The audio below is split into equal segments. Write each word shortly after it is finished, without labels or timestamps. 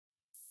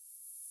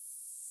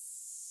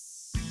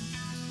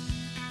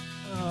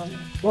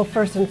Well,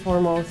 first and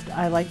foremost,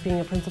 I like being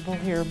a principal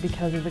here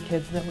because of the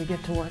kids that we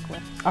get to work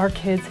with. Our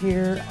kids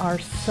here are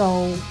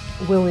so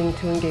willing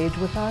to engage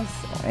with us.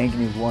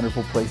 Ankeny is a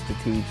wonderful place to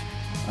teach.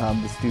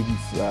 The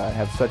students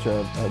have such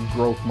a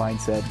growth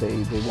mindset.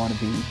 They want to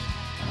be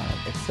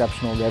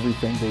exceptional at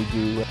everything they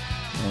do,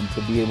 and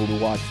to be able to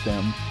watch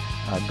them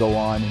go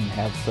on and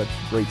have such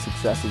great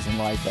successes in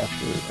life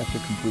after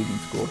completing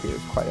school here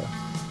is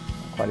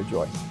quite a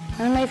joy.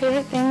 One of my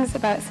favorite things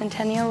about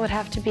Centennial would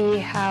have to be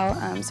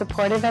how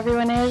supportive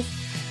everyone is.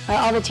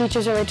 All the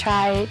teachers really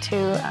try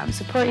to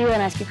support you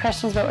and ask you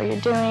questions about what you're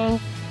doing.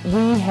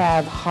 We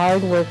have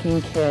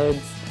hard-working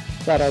kids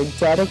that are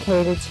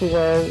dedicated to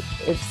their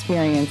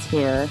experience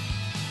here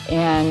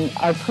and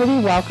are pretty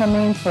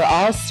welcoming for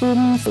all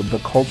students.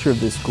 The culture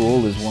of this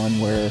school is one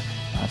where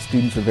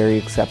students are very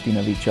accepting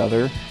of each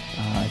other.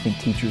 I think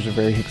teachers are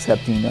very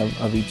accepting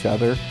of each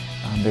other.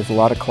 There's a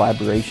lot of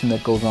collaboration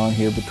that goes on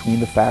here between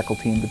the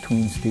faculty and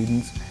between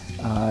students.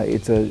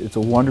 It's a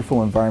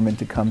wonderful environment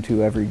to come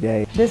to every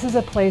day. This is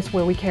a place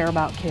where we care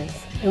about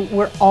kids, and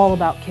we're all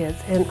about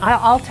kids. And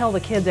I'll tell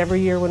the kids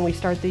every year when we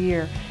start the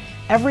year,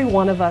 every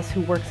one of us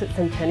who works at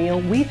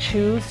Centennial, we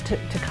choose to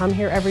come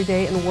here every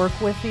day and work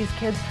with these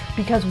kids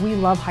because we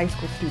love high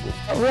school students.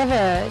 We have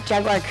a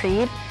Jaguar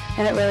Creed,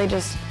 and it really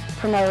just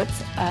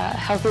promotes a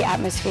healthy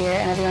atmosphere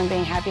and everyone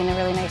being happy in a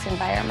really nice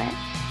environment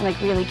and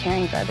like really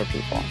caring for other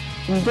people.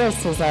 And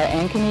this is our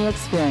Ankeny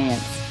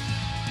Experience.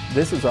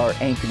 This is our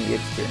Ankeny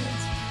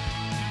Experience.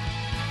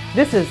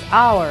 This is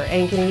our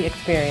Ankeny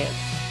Experience.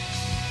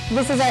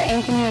 This is our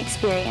Ankeny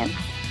Experience.